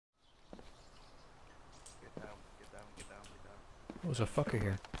there's a fucker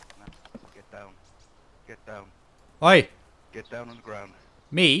here. Get down. Get down. Oi! Get down on the ground.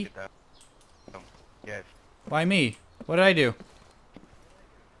 Me? Get down. Yes. Why me? What did I do?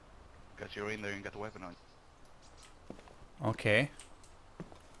 Because you're in there and got the weapon on. Okay.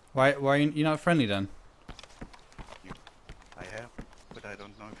 Why are you not friendly then? I have, but I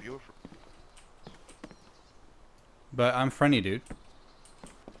don't know if you're But I'm friendly, dude.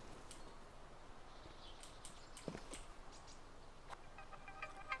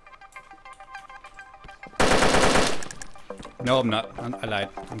 No, I'm not. I lied.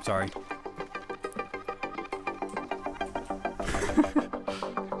 I'm sorry.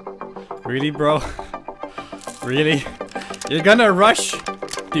 Really, bro? Really? You're gonna rush?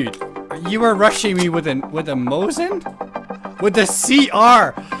 Dude, you were rushing me with a Mosin? With the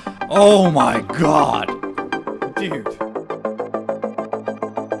CR! Oh my god! Dude.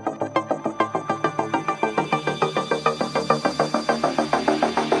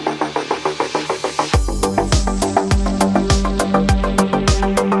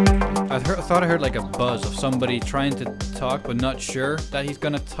 I thought I heard like a buzz of somebody trying to talk but not sure that he's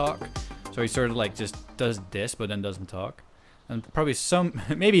gonna talk. So he sort of like just does this but then doesn't talk. And probably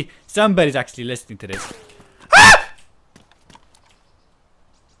maybe somebody's actually listening to this. Ah!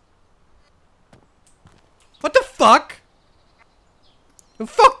 What the fuck? Oh,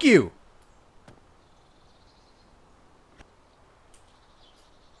 fuck you!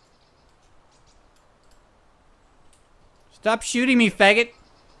 Stop shooting me, faggot!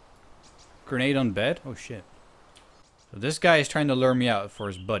 Grenade on bed? Oh shit. So this guy is trying to lure me out for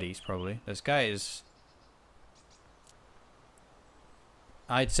his buddies, probably. This guy is...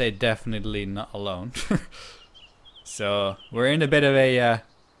 I'd say definitely not alone. So we're in a bit of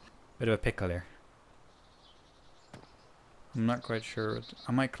a pickle here. I'm not quite sure.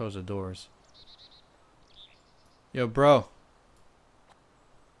 I might close the doors. Yo, bro.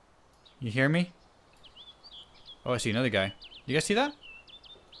 You hear me? Oh, I see another guy. You guys see that?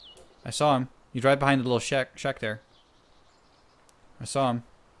 I saw him. He's right behind the little shack there. I saw him.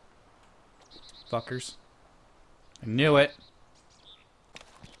 Fuckers. I knew it.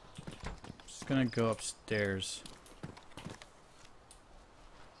 Just gonna go upstairs.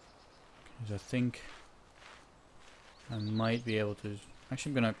 Because I think I might be able to...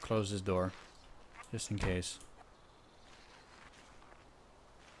 Actually, I'm gonna close this door. Just in case.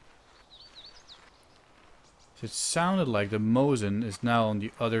 So it sounded like the Mosin is now on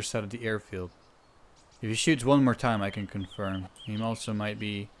the other side of the airfield. If he shoots one more time, I can confirm. He also might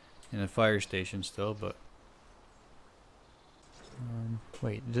be in a fire station still, but...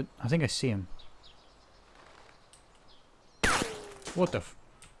 wait, I think I see him. What the f...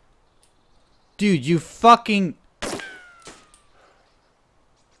 Dude, you fucking...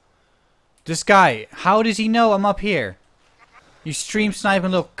 This guy, how does he know I'm up here? You stream sniping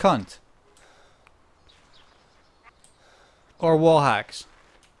little cunt. Or wall hacks.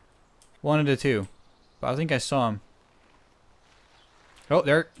 One of the two. But I think I saw him. Oh,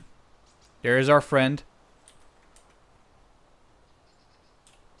 there. There is our friend.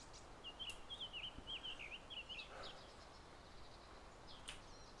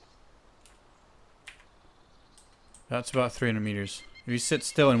 That's about 300 meters. If you sit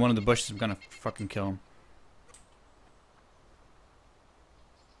still in one of the bushes, I'm gonna fucking kill him.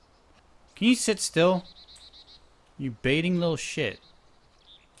 Can you sit still? You baiting little shit.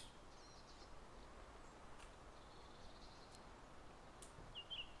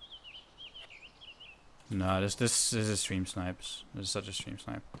 No, this is a stream snipes. This is such a stream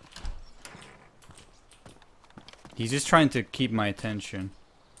snipe. He's just trying to keep my attention.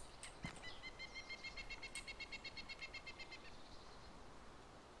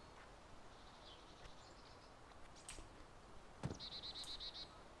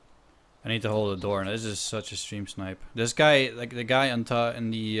 I need to hold the door, and this is such a stream snipe. This guy, like the guy on top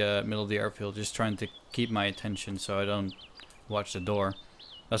in the middle of the airfield, just trying to keep my attention so I don't watch the door.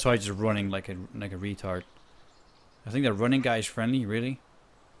 That's why he's just running like a retard. I think the running guy is friendly, really.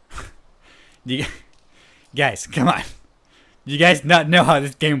 Guys, come on. You guys not know how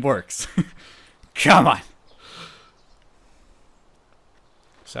this game works. Come on.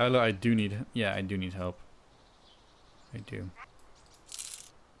 Silo, I do need help. I do.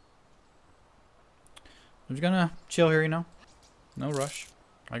 I'm just gonna chill here, you know. No rush.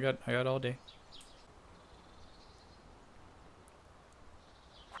 I got all day.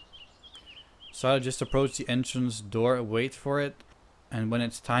 So I'll just approach the entrance door, wait for it, and when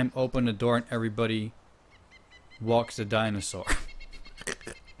it's time, open the door and everybody walks the dinosaur.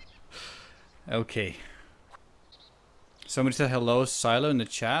 Okay. Somebody said hello, Silo, in the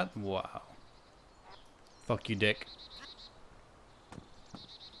chat? Wow. Fuck you, dick.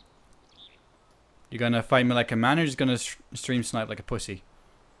 You gonna fight me like a man or just gonna stream snipe like a pussy?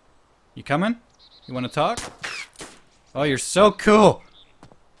 You coming? You wanna talk? Oh, you're so cool!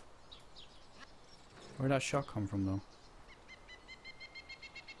 Where'd that shot come from though?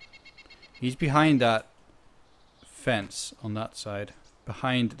 He's behind that fence on that side.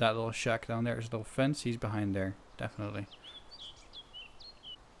 Behind that little shack down there. There's a little fence. He's behind there. Definitely.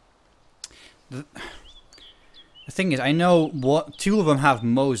 The thing is, I know what 2 of them have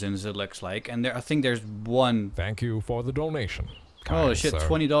Mosins, it looks like, and I think there's one. Thank you for the donation. Oh shit!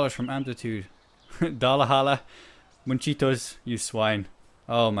 $20 from Amplitude. Dalahala, Munchitos, you swine.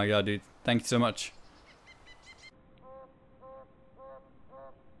 Oh my god, dude! Thanks so much.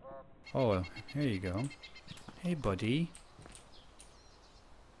 Oh, here you go. Hey, buddy.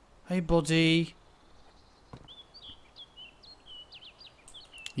 Hey, buddy.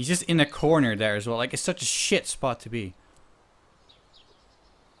 He's just in a corner there as well. Like, it's such a shit spot to be.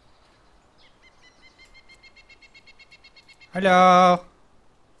 Hello.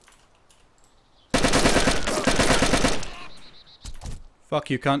 Fuck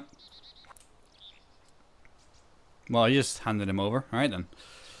you, cunt. Well, you just handed him over. Alright then.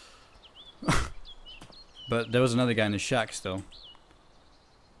 But there was another guy in the shack still.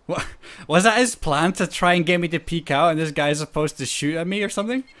 What? Was that his plan to try and get me to peek out and this guy's supposed to shoot at me or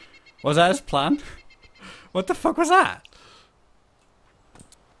something? Was that his plan? What the fuck was that?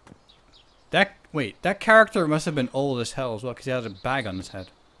 Wait, that character must have been old as hell as well because he has a bag on his head.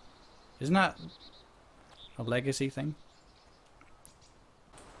 Isn't that a legacy thing?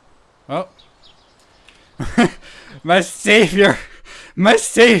 Oh. My savior! My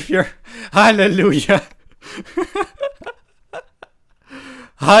savior! Hallelujah!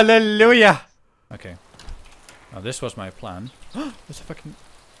 Hallelujah! Okay. Oh, this was my plan. There's a fucking...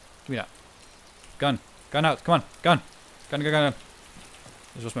 Give me that. Gun. Gun out. Come on. Gun. Gun, gun, gun, gun.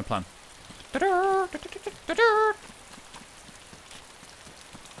 This was my plan.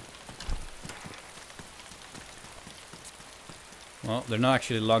 Well, they're not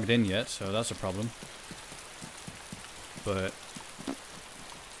actually logged in yet, so that's a problem. But...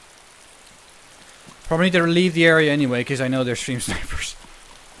 probably need to leave the area anyway, because I know they're stream snipers.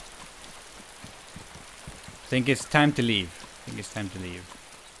 Think it's time to leave. Think it's time to leave.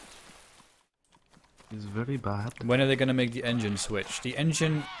 It's very bad. When are they gonna make the engine switch? The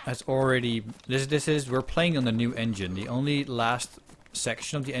engine has already... we're playing on the new engine. The only last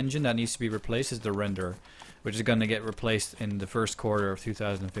section of the engine that needs to be replaced is the renderer, which is gonna get replaced in the first quarter of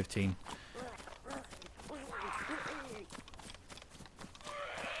 2015.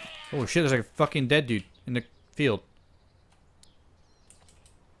 Oh shit, there's like a fucking dead dude in the field.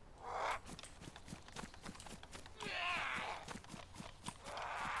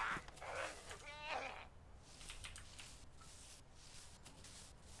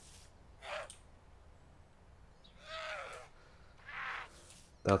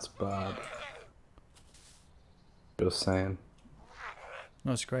 That's bad. Just saying.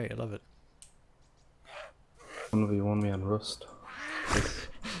 No, it's great, I love it. 1v1 me on Rust.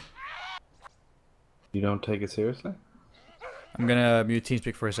 You don't take it seriously? I'm gonna mute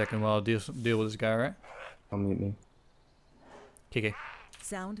TeamSpeak for a second while I deal with this guy, alright? I'll mute me. KK.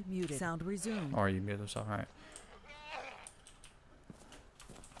 Sound muted. Sound resumed. Or you mute yourself, alright.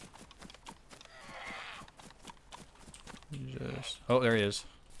 Just... oh, there he is.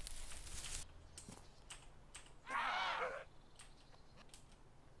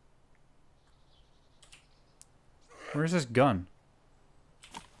 Where's this gun?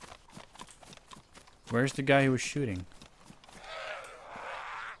 Where's the guy who was shooting?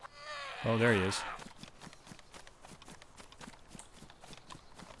 Oh, there he is.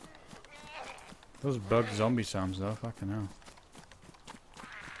 Those bugged zombie sounds though, fucking hell.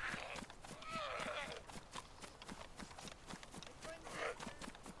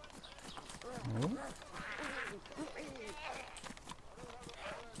 Oh.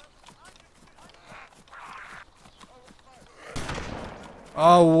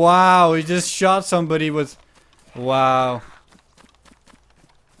 Oh wow, he just shot somebody with... wow.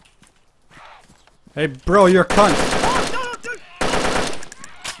 Hey bro, you're a cunt.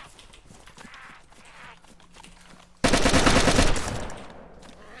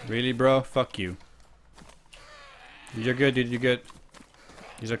 Really bro? Fuck you. You're good dude, you're good.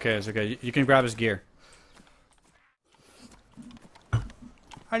 He's okay, it's okay. You can grab his gear.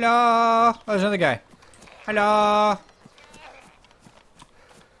 Hello! Oh, there's another guy. Hello!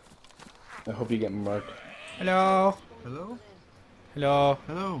 I hope you get marked. Hello? Hello? Hello?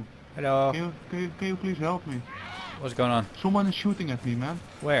 Hello? Hello? Can you please help me? What's going on? Someone is shooting at me, man.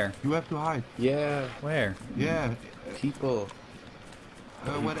 Where? You have to hide. Yeah, Where? Yeah. people.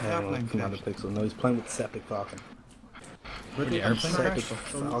 Where the airplane Commander crashed. Pixel. No, he's playing with Septic Falcon. Where the airplane Septic crashed?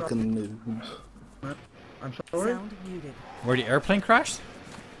 Falcon news. I'm sorry? Sound muted. Where the airplane crashed?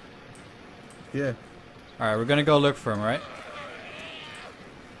 Yeah. Alright, we're gonna go look for him, right?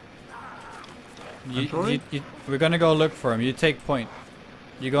 I'm sorry? We're gonna go look for him. You take point.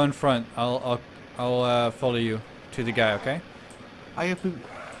 You go in front. I'll follow you to the guy, okay? I have to...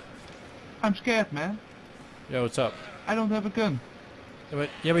 I'm scared, man. Yo, what's up? I don't have a gun. But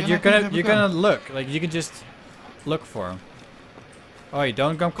Can I you're please have a you're gun? gonna look. Like you can just look for him. Oh, you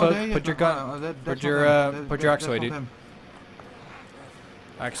don't come close. there he Put is. your gun. That's Put not your him. That- put that- your axe that's away, not dude. him.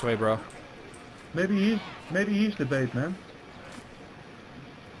 Axe away, bro. Maybe he's the bait, man.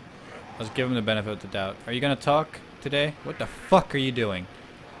 Let's give him the benefit of the doubt. Are you gonna talk today? What the fuck are you doing?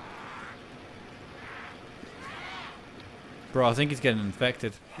 Bro, I think he's getting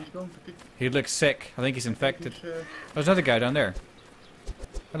infected. He's going to kick. He looks sick. I think he's infected. He's, There's another guy down there.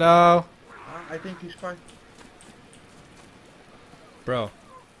 Hello? I think he's fine. Bro.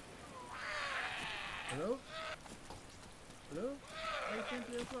 Hello? Hello? I think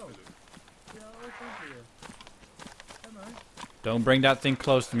you as well. Yeah, I think you. Am I? Don't bring that thing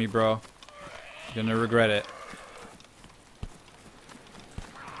close to me, bro. You're gonna regret it.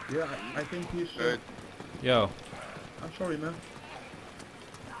 Yeah, I think he's... Yo. I'm sorry, man.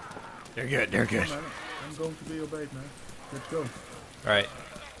 They're good, they're good. Come on, I'm going to be your bait, man. Let's go. Alright.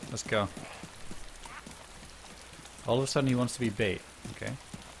 Let's go. All of a sudden he wants to be bait. Okay.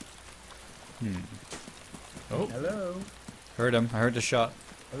 Oh. Hello? Heard him. I heard the shot.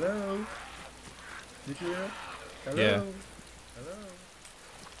 Hello? Did you hear? Hello? Yeah. Hello?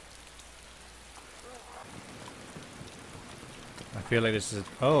 I feel like this is...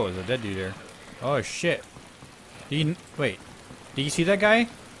 Oh, there's a dead dude there. Oh, shit. Wait. Did you see that guy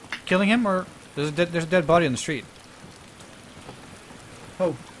killing him? Or there's a dead body on the street.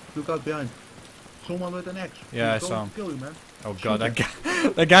 Oh, look out behind. Someone with an axe. Yeah, He's I saw going him. to kill you, man. Oh god, that guy...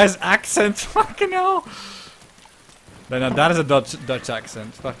 that guy's accent. Fucking hell. No, that is a Dutch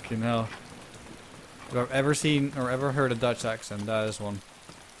accent. Fucking hell. If I've ever seen or ever heard a Dutch accent, that is one.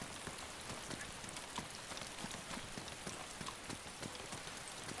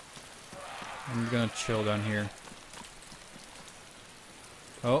 I'm gonna chill down here.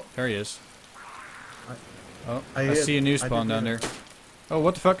 Oh, there he is. Oh, I see a new spawn down there. Oh,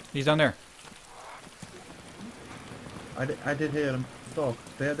 what the fuck? He's down there. I did hear him talk.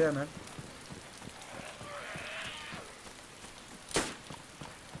 They're there, man.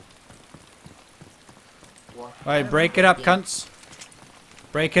 Alright, break it up, cunts.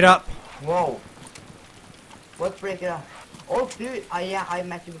 Break it up. Whoa. What break it up? Oh dude, yeah, I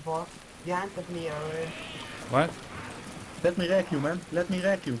met you before. You handed me earlier. What? Let me wreck you, man. Let me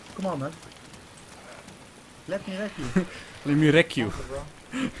wreck you. Come on, man. Let me wreck you. Let me wreck you.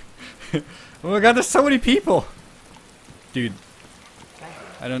 Bro. Oh my god, there's so many people. Dude, Thank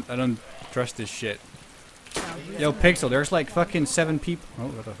you. I don't trust this shit. Sound muted. Yo, Pixel, there's like fucking 7 people. Oh,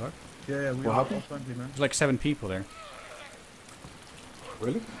 what the fuck? Yeah, we What are all happened? friendly, man. There's like 7 people there.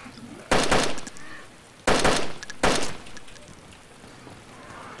 Really?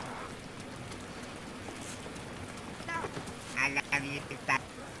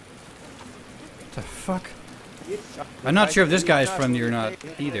 What the fuck? I'm not sure if this guy is friendly or not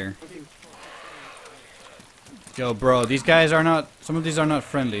either. Yo, bro, these guys are not. Some of these are not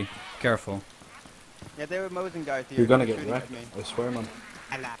friendly. Careful. Yeah, they were Mosin guys here. You're gonna get shooting at wrecked. me. I swear, man.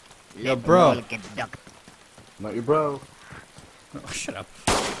 Yo, bro. Not your bro. Oh, shut up.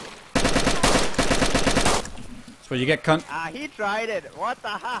 That's what you get, cunt. Ah, he tried it. What the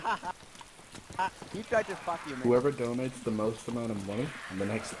ha? He tried to fuck you, man. Whoever donates the most amount of money in the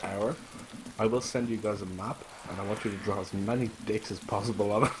next hour, I will send you guys a map, and I want you to draw as many dicks as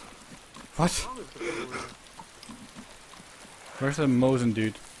possible on it. What? Where's the Mosin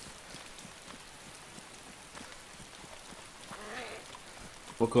dude?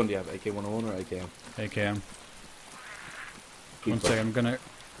 What gun do you have? AK-101 or AKM? AKM. Keep One it. second,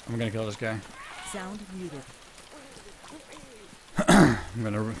 I'm gonna kill this guy. Sound muted. I'm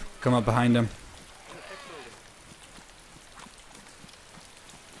gonna come up behind him.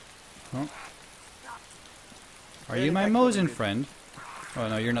 Oh. Are you my Mosin friend? Oh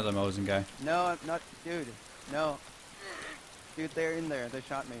no, you're not the Mosin guy. No, I'm not, dude. No, dude, they're in there. They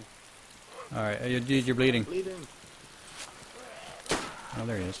shot me. All right, dude, you're bleeding. Oh,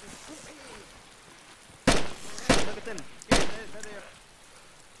 there he is. Look at them. Here, they're there.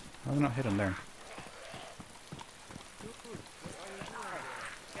 How did I not hit him there?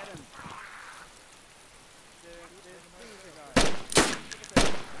 Get him.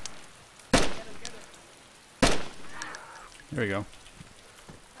 There we go.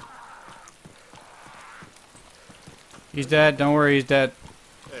 He's dead. Don't worry, he's dead.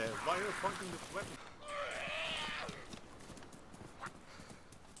 Why are you pointing this weapon?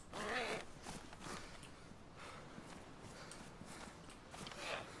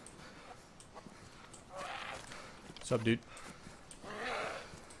 What's up, dude?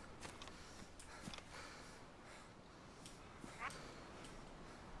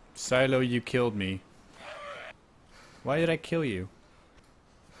 Silo, you killed me. Why did I kill you?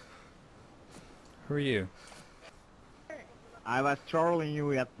 Who are you? I was trolling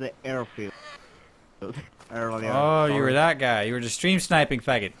you at the airfield earlier. Oh, you were Sorry. that guy. You were just stream sniping,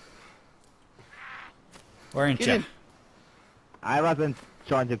 faggot. Weren't you? I wasn't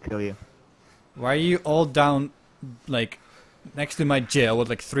trying to kill you. Why are you all down, like, next to my jail with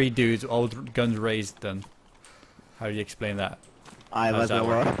like 3 dudes, all with guns raised? Then, how do you explain that? I How's was that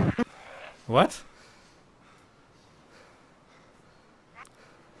work? alone. What?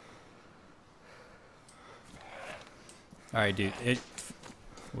 Alright, dude.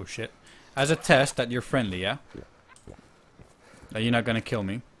 Oh shit. As a test that you're friendly, yeah? That you're not gonna kill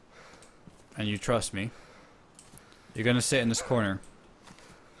me. And you trust me. You're gonna sit in this corner.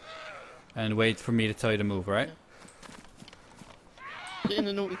 And wait for me to tell you to move, right? Sit in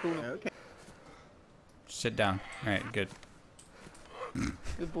the naughty corner. Okay. Sit down. Alright, good.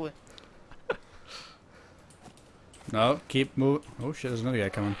 Good boy. No, keep moving. Oh shit, there's another guy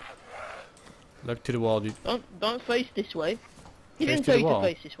coming. Look to the wall, dude. Don't face this way. He Face didn't to tell the you wall. to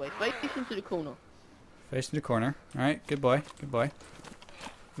face this way. Face into the corner. Face in the corner. Alright, good boy. Good boy.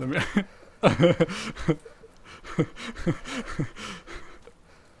 Let me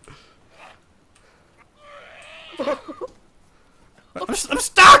I'm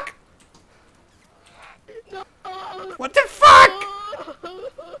stuck! No. What the fuck?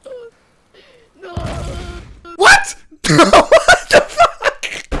 No. What? What the fuck?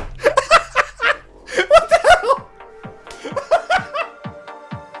 What the hell?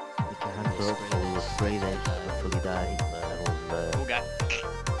 Put your hands up, we will spray them until you die. Oh god.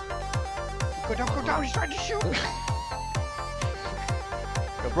 Go down, he's trying to shoot!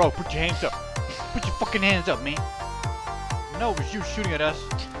 Yo, bro, put your hands up. Put your fucking hands up, man. No, it was you shooting at us.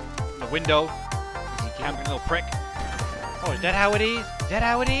 From the window. You camping little prick. Oh, is that how it is? Is that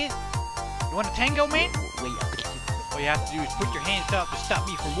how it is? You want a tango, man? Wait, All you have to do is put your hands up to stop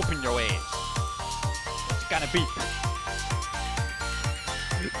me from whooping your ass. What's it gonna be?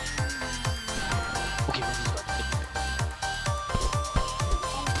 okay, what is that?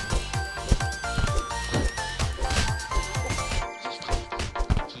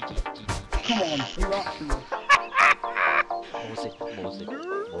 Come on, you're actually.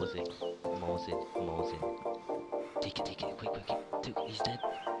 Mose. Take it, quick. Dude, he's dead.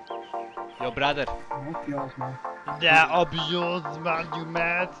 Yo, brother. What yours, man? Yeah, up yours, man. You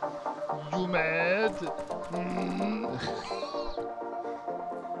mad? You mad?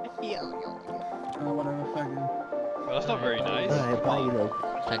 Whatever, fuck you. Well, that's not very nice. Alright, bye, you little.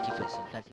 Thank you for listening.